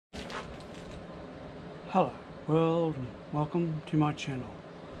Hello world, and welcome to my channel.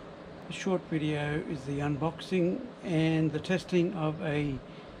 This short video is the unboxing and the testing of a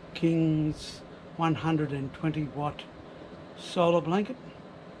King's 120 watt solar blanket.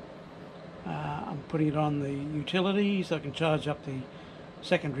 I'm putting it on the utility so I can charge up the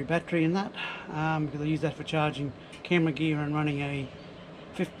secondary battery in that, because I use that for charging camera gear and running a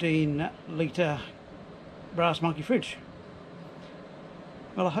 15 litre brass monkey fridge.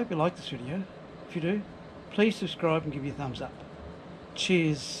 Well, I hope you like this video. If you do, please subscribe and give me a thumbs up.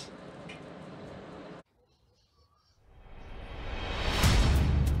 Cheers.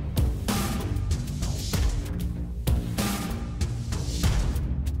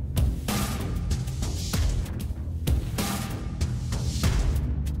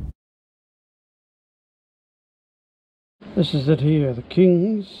 This is it here, the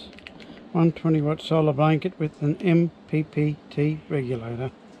King's 120 watt solar blanket with an MPPT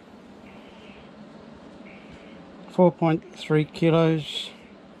regulator. 4.3 kilos.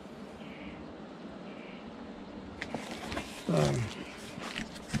 So,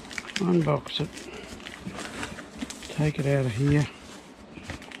 unbox it, take it out of here,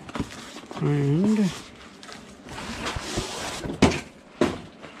 and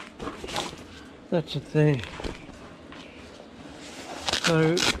that's it there.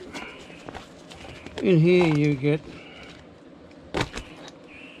 So in here you get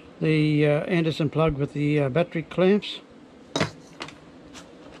the Anderson plug with the battery clamps.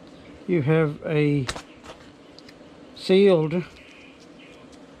 You have a sealed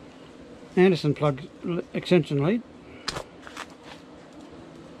Anderson plug extension lead.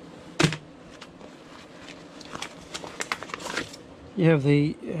 You have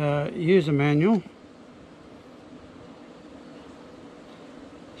the user manual.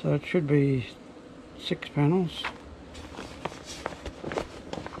 So it should be 6 panels.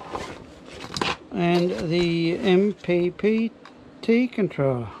 And the MPPT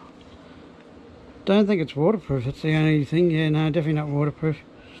controller. Don't think it's waterproof, that's the only thing. Yeah, no, definitely not waterproof.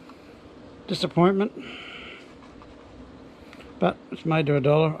 Disappointment. But it's made to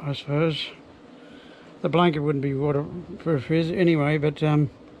 $1, I suppose. The blanket wouldn't be waterproof anyway, but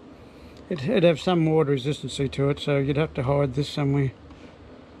it'd have some water resistancy to it, so you'd have to hide this somewhere.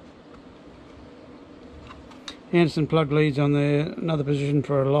 Anderson plug leads on there, another position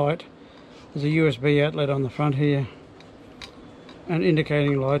for a light. There's a USB outlet on the front here and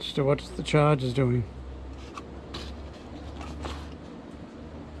indicating lights to what the charge is doing.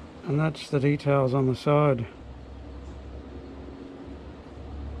 And that's the details on the side.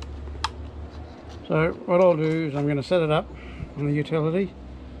 So what I'll do is I'm going to set it up on the utility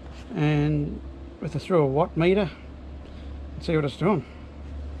and through a watt meter and see what it's doing.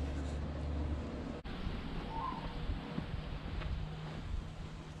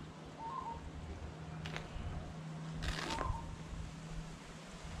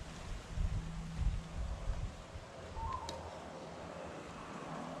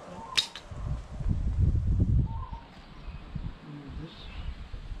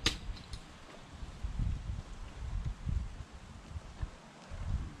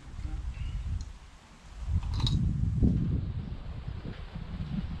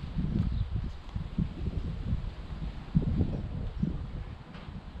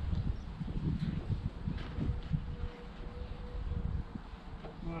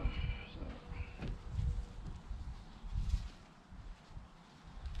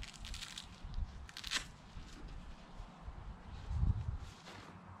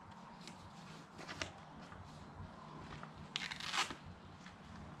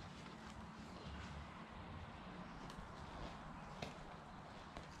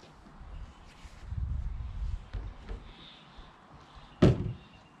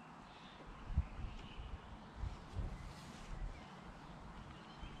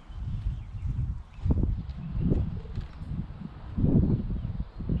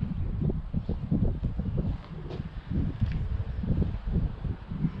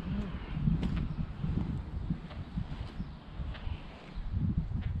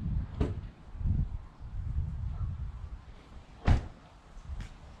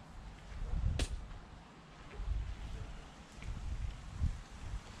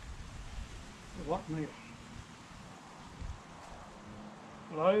 Watt meter.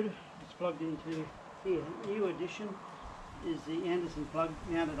 Load, it's plugged into here. New addition is the Anderson plug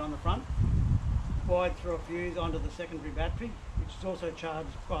mounted on the front, wired through a fuse onto the secondary battery, which is also charged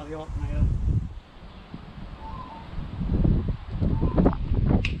by the alternator.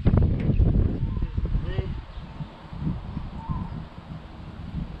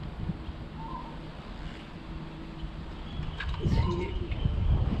 This here,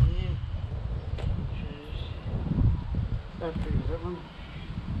 that one.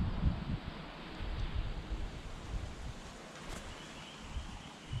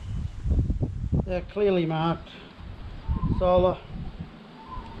 They're clearly marked solar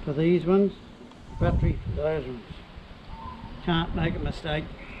for these ones, battery for those ones. Can't make a mistake.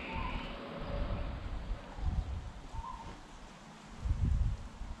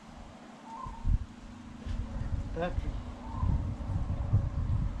 Battery.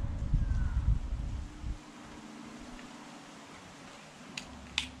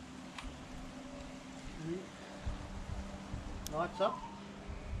 Lights up.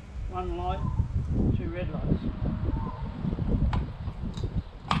 One light, two red lights.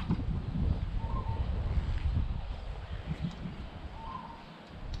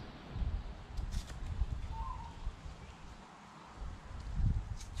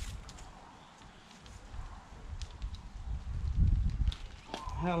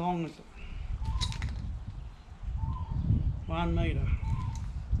 How long is it? 1 metre.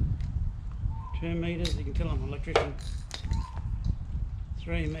 2 metres, you can tell I'm an electrician.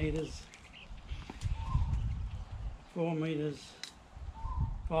 3 metres. 4 metres.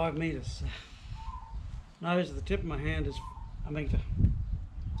 5 metres. Nose at the tip of my hand is a metre.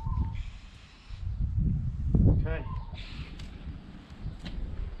 Okay.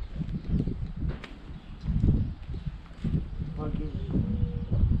 Plug in.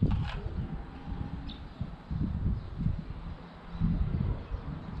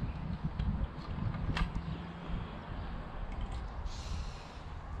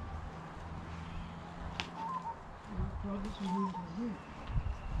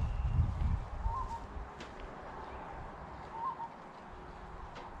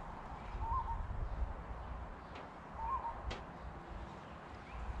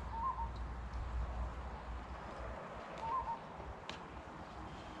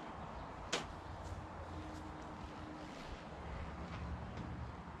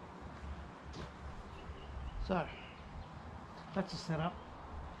 So that's a setup.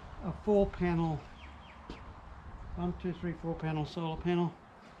 A 4-panel, 1, 2, 3, 4-panel solar panel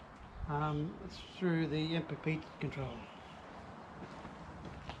through the MPPT controller.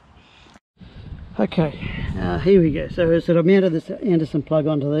 Okay, here we go. So as I said, I mounted this Anderson plug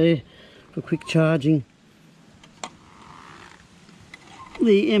onto there for quick charging.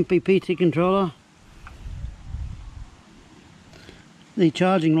 The MPPT controller. The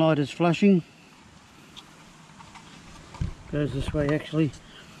charging light is flashing. Goes this way actually.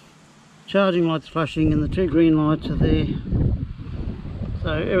 Charging light's flashing and the 2 green lights are there.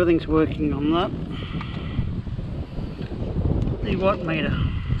 So everything's working on that. The watt meter.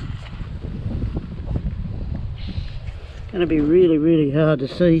 Going to be really hard to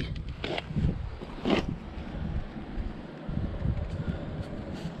see.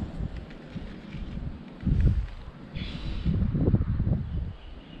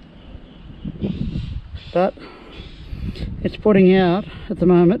 But it's putting out at the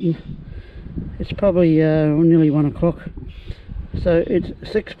moment, and it's probably nearly 1 o'clock. So it's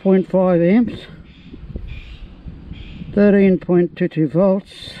 6.5 amps, 13.22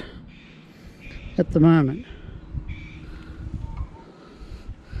 volts at the moment.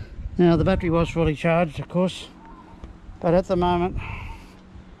 Now the battery was fully charged, of course, but at the moment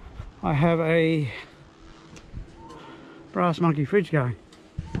I have a brass monkey fridge going.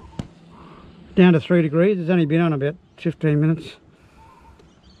 Down to 3 degrees. It's only been on about 15 minutes.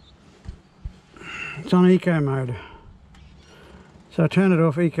 It's on eco mode. So I turn it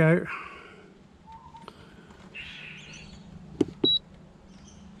off eco.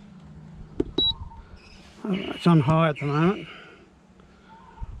 It's on high at the moment.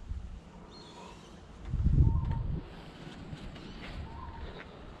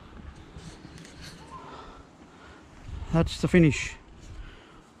 That's the finish.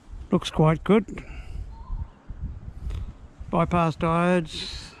 Looks quite good. Bypass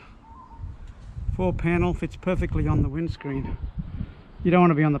diodes. 4-panel, fits perfectly on the windscreen. You don't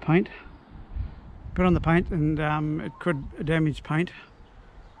want to be on the paint. Put on the paint and it could damage paint.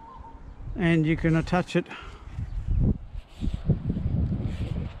 And you can attach it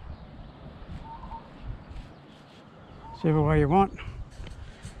whichever way you want.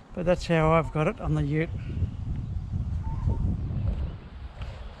 But that's how I've got it on the ute.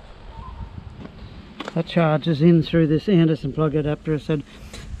 That charges in through this Anderson plug adapter, I said,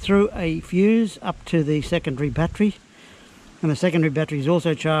 through a fuse up to the secondary battery, and the secondary battery is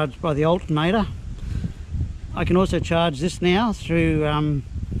also charged by the alternator. I can also charge this now through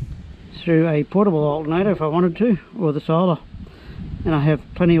a portable alternator if I wanted to, or the solar, and I have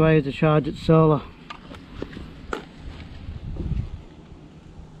plenty of ways to charge it solar.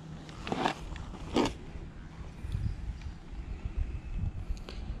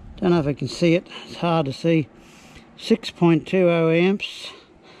 Don't know if I can see it, it's hard to see. 6.20 amps,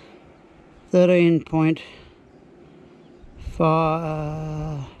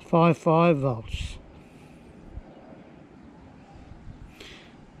 13.55 volts.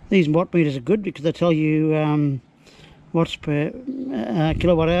 These watt meters are good because they tell you watts per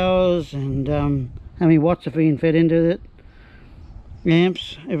kilowatt hours, and how many watts are being fed into it,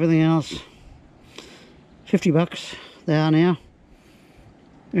 amps, everything else. $50 they are now,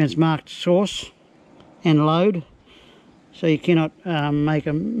 and it's marked source and load, so you cannot make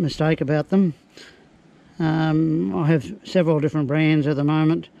a mistake about them. I have several different brands at the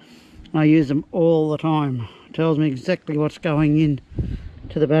moment. I use them all the time. It tells me exactly what's going in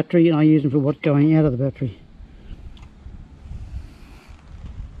to the battery, and I use them for what's going out of the battery.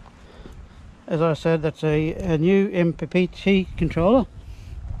 As I said, that's a new MPPT controller.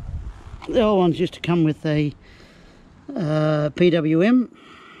 The old ones used to come with a PWM,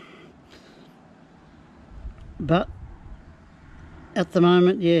 but at the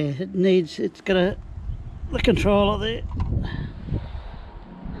moment, yeah, it's got the controller there.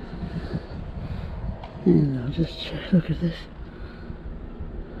 And I'll just look at this.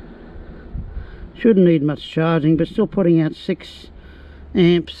 Shouldn't need much charging, but still putting out 6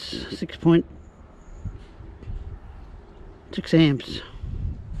 amps, 6.6 amps,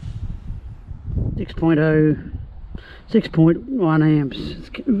 6.1 amps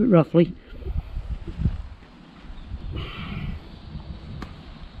roughly.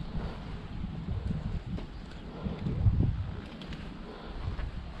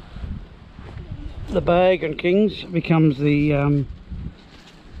 The bag on Kings becomes the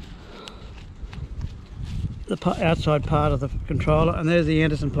outside part of the controller, and there's the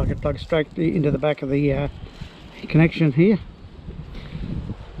Anderson plug. It plugs straight into the back of the connection here.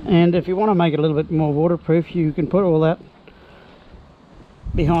 And if you want to make it a little bit more waterproof, you can put all that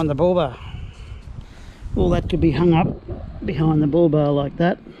behind the bull bar. All that could be hung up behind the bull bar like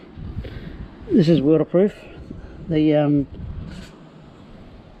that. This is waterproof.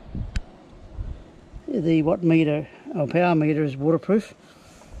 The watt meter or power meter is waterproof,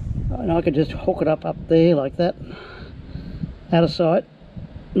 and I could just hook it up there like that, out of sight,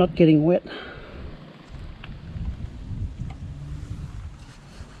 not getting wet.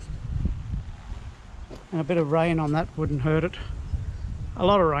 And a bit of rain on that wouldn't hurt it. A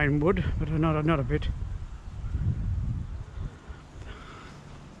lot of rain would, but not a bit.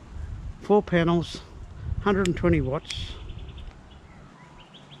 4 panels, 120 watts.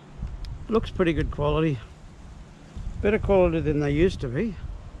 Looks pretty good quality. Better quality than they used to be.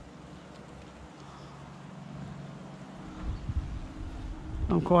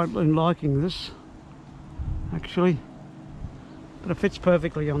 I'm quite liking this, actually. But it fits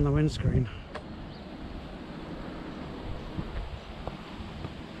perfectly on the windscreen.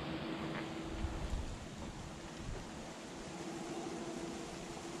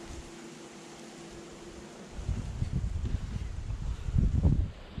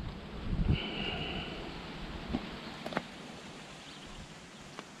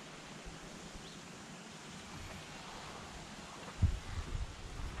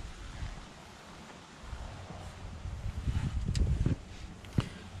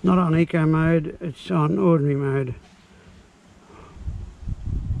 Not on eco mode, it's on ordinary mode.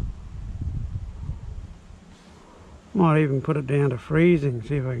 Might even put it down to freezing,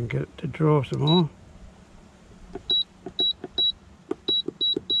 see if I can get it to draw some more.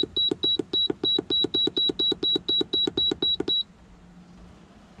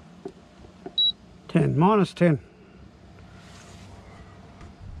 -10.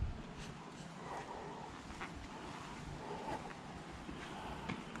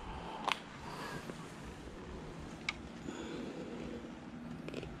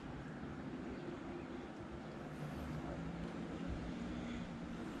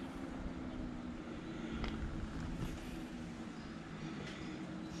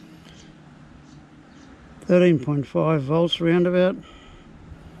 .5 volts roundabout,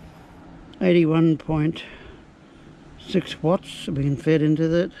 81.6 watts are being fed into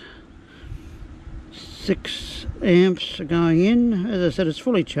that. 6 amps are going in. As I said, it's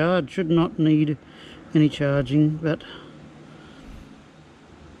fully charged, should not need any charging, but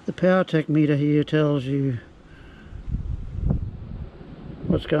the power tech meter here tells you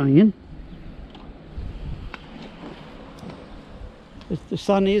what's going in. The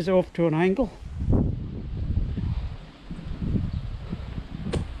sun is off to an angle.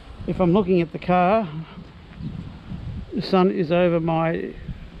 If I'm looking at the car, the sun is over my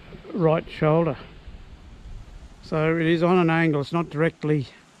right shoulder, so it is on an angle, it's not directly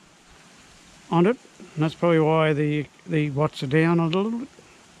on it, and that's probably why the watts are down a little bit.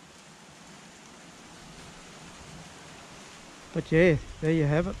 But yeah, there you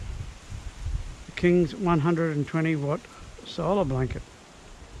have it. The King's 120 watt solar blanket.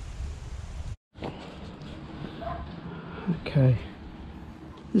 Okay.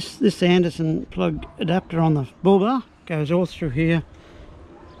 This Anderson plug adapter on the bull bar goes all through here,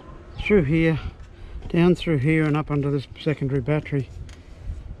 down through here and up onto this secondary battery.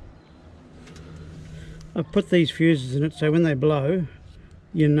 I've put these fuses in it so when they blow,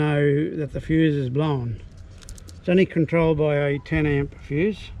 you know that the fuse is blown. It's only controlled by a 10 amp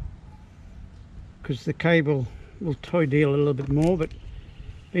fuse because the cable will toy deal a little bit more, but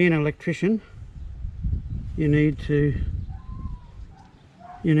being an electrician, you need to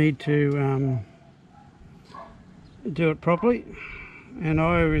do it properly, and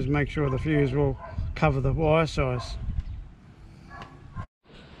I always make sure the fuse will cover the wire size.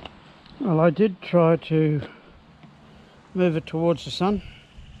 Well, I did try to move it towards the sun.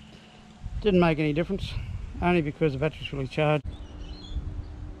 Didn't make any difference, only because the battery's fully charged.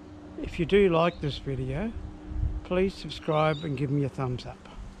 If you do like this video, please subscribe and give me a thumbs up.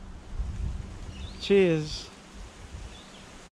 Cheers.